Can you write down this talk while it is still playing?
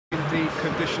the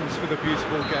conditions for the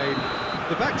beautiful game.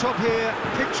 The backdrop here,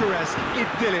 picturesque,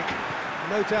 idyllic.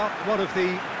 No doubt one of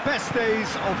the best days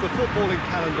of the footballing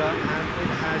calendar, and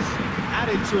it has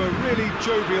added to a really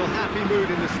jovial, happy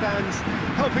mood in the stands,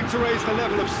 helping to raise the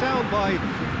level of sound by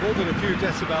more than a few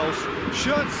decibels.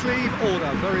 Shirt sleeve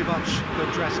order, very much the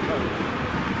dress code.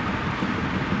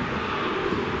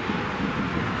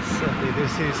 Certainly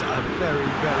this is a very,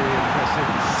 very impressive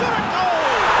shot goal!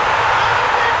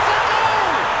 And it's a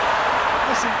goal!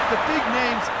 Listen, the big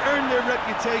names earn their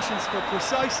reputations for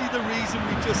precisely the reason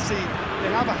we've just seen. They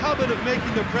have a habit of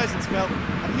making their presence felt,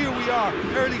 and here we are,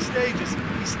 early stages.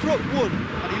 He struck one,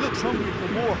 and he looks hungry for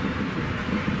more.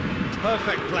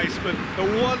 Perfect placement, the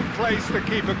one place the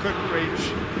keeper couldn't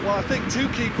reach. Well, I think two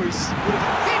keepers would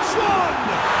have... Hits one!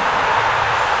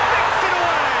 Sticks it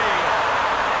away!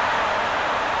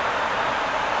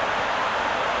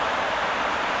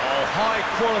 Oh, high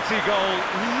quality goal,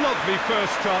 lovely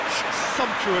first touch,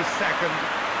 sumptuous second.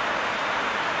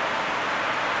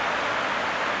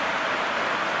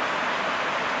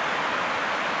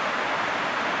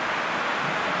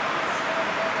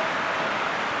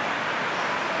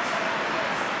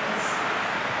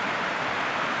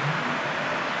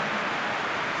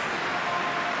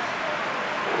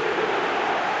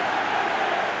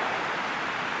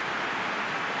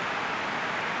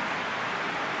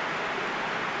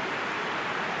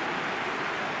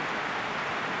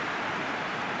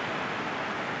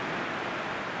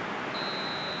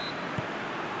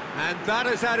 And that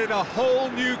has added a whole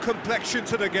new complexion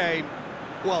to the game.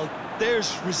 Well,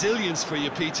 there's resilience for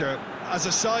you, Peter. As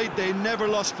a side, they never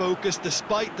lost focus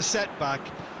despite the setback,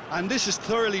 and this is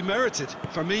thoroughly merited.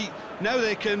 For me, now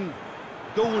they can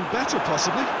go one better,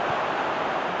 possibly.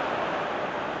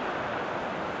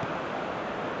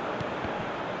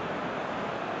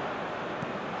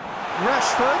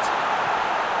 Rashford.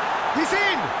 He's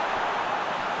in!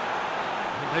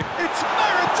 It's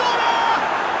Maradona!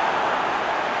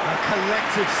 A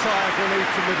collective sigh of relief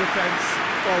from the defence.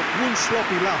 Well, one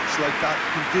sloppy lapse like that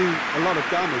can do a lot of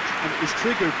damage, and it was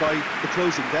triggered by the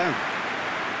closing down.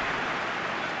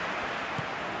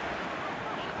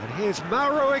 And here's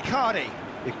Mauro Icardi.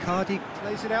 Icardi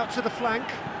plays it out to the flank.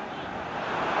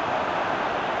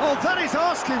 Oh, that is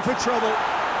asking for trouble.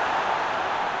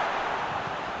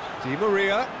 Di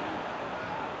Maria.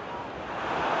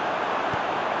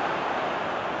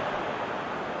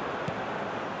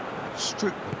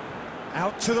 Strickland.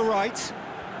 Out to the right.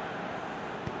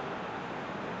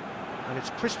 And it's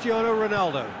Cristiano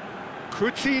Ronaldo.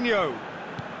 Coutinho.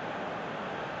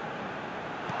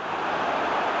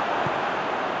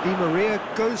 Di Maria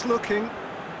goes looking.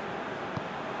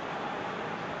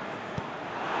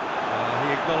 He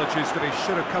acknowledges that he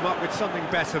should have come up with something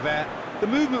better there. The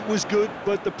movement was good,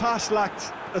 but the pass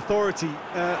lacked authority,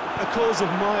 a cause of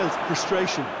mild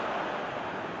frustration.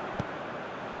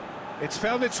 It's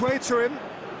found its way to him.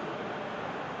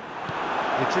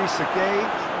 Idrissa Gueye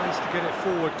tries to get it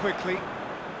forward quickly.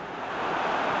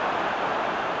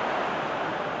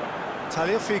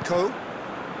 Tagliafico.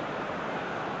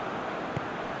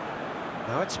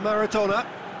 Now it's Maradona.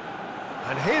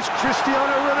 And here's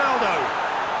Cristiano Ronaldo.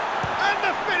 And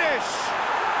the finish!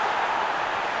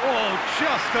 Oh,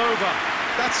 just over.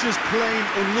 That's just plain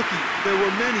unlucky. There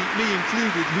were many, me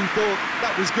included, who thought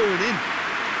that was going in.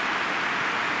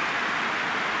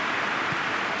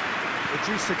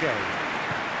 Idrissa Gueye.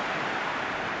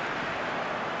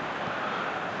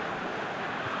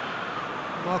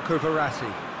 Marco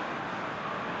Verratti.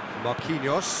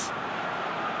 Marquinhos.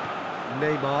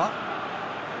 Neymar.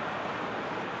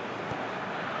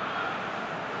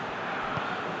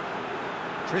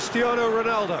 Cristiano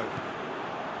Ronaldo.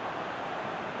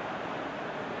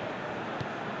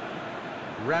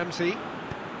 Ramsey.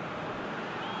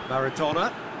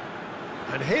 Maradona.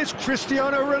 And here's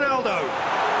Cristiano Ronaldo.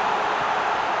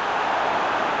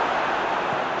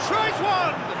 Tries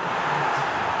one!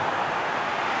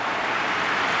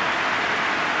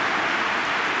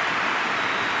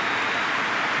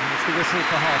 There's the whistle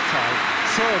for half-time.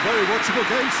 So, a very watchable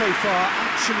game so far.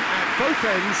 Action at both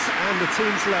ends and the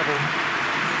team's level.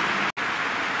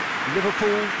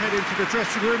 Liverpool head into the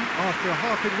dressing room after a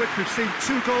half in which we've seen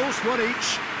 2 goals, 1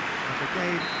 each, and the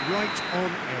game right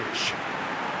on edge.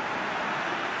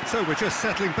 So we're just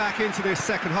settling back into this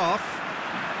second half.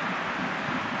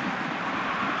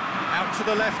 Out to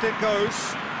the left it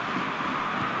goes.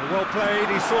 Well played,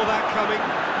 he saw that coming.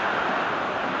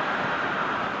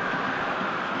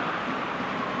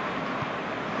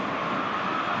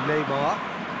 Neymar.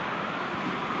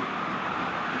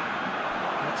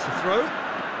 That's the throw.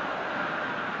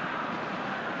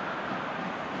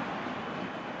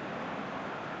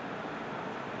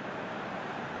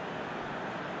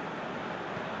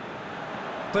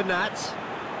 Bernat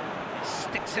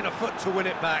sticks in a foot to win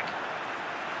it back.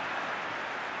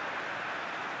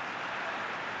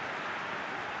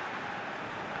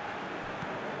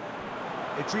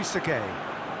 Idrissa Gueye.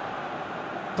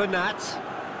 Bernat.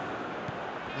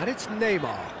 And it's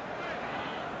Neymar.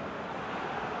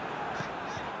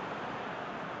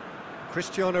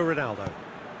 Cristiano Ronaldo.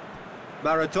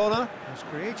 Maradona has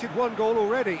created one goal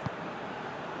already.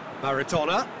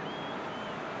 Maradona.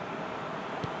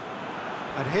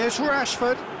 And here's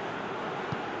Rashford.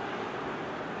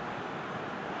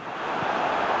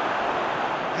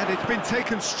 And it's been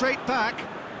taken straight back.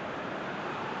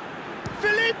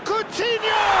 Philippe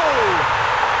Coutinho!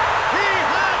 He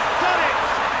has done it!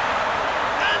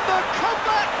 And the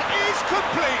comeback is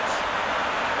complete!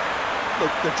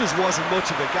 Look, there just wasn't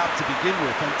much of a gap to begin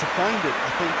with, and to find it,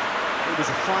 I think it was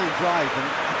a fine drive, and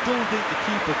I don't think the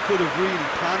keeper could have really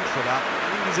planned for that. I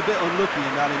think he's a bit unlucky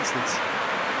in that instance.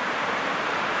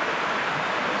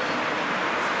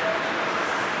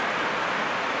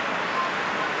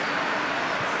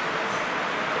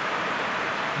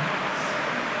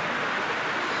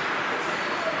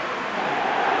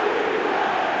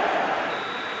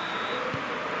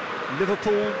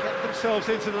 Liverpool get themselves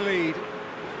into the lead.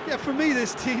 Yeah, for me,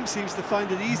 this team seems to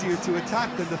find it easier to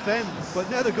attack than defend, but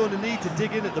now they're going to need to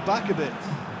dig in at the back a bit.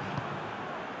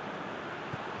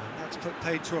 And that's put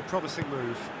paid to a promising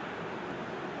move.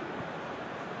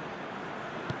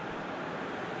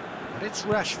 And it's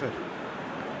Rashford.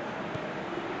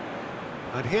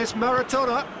 And here's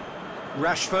Maradona.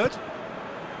 Rashford.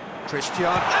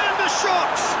 Cristiano. And the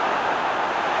shot!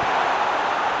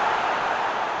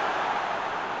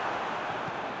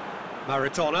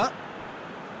 Maradona.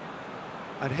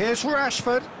 And here's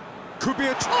Rashford. Could be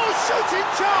a shooting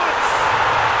chance!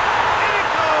 In it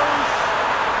goes!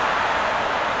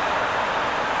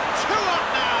 2 up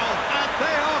now, and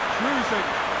they are cruising.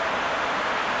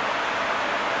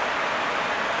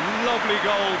 Lovely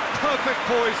goal, perfect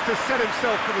poise to set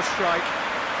himself for the strike.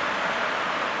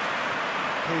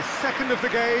 His second of the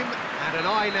game, and an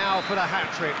eye now for the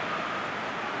hat-trick.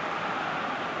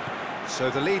 So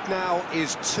the lead now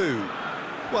is 2.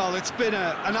 Well, it's been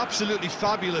an absolutely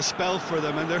fabulous spell for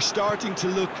them, and they're starting to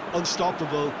look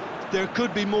unstoppable. There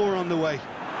could be more on the way.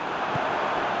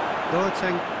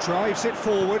 Boateng drives it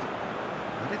forward,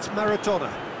 and it's Maradona.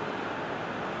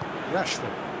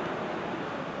 Rashford.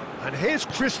 And here's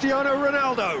Cristiano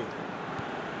Ronaldo.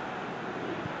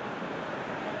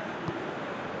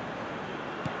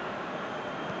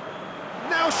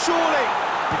 Now surely,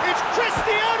 it's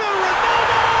Cristiano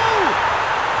Ronaldo!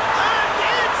 And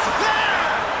it's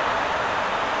there!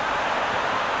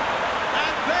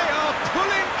 And they are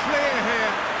pulling clear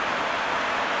here.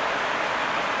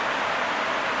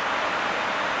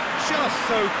 Just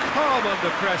so calm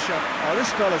under pressure. Oh,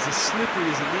 this fella's as slippery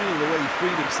as a needle the way he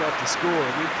freed himself to score.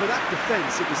 I mean, for that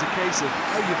defence, it was a case of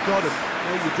how you've got him,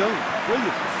 how you don't.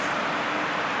 Brilliant.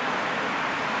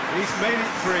 He's made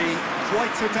it 3.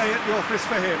 Quite a day at the office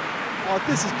for him. Oh,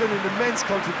 this has been an immense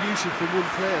contribution from one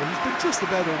player. He's been just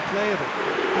about unplayable.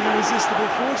 An irresistible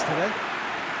force today.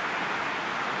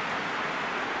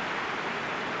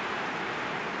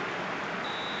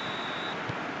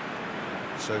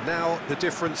 So now the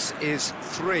difference is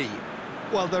 3.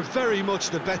 Well, they're very much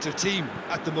the better team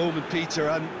at the moment, Peter,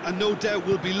 and no doubt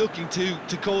will be looking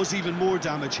to cause even more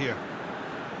damage here.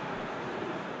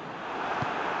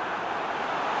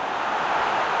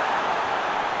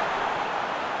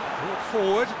 Brought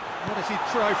forward. What does he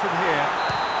try from here?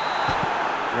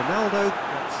 Ronaldo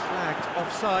gets flagged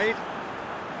offside.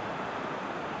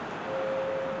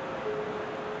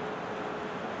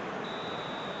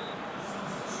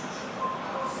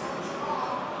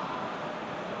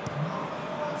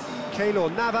 Keylor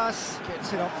Navas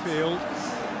gets it upfield.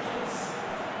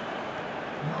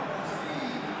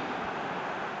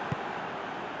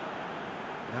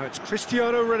 Now it's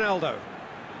Cristiano Ronaldo.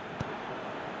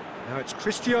 Now it's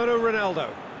Cristiano Ronaldo.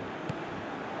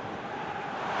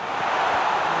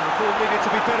 The ball needed to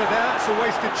be better there, it's a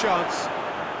wasted chance.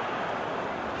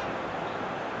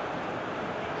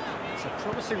 It's a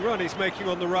promising run he's making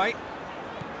on the right.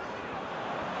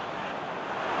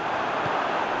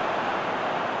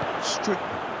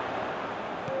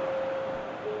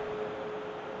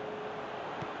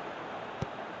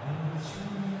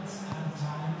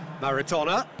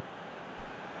 Maradona.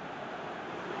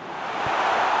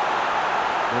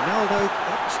 Ronaldo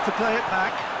opts to play it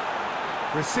back.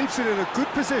 Receives it in a good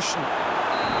position.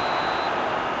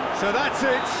 So that's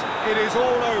it. It is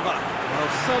all over. Well,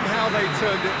 somehow they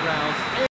turned it round.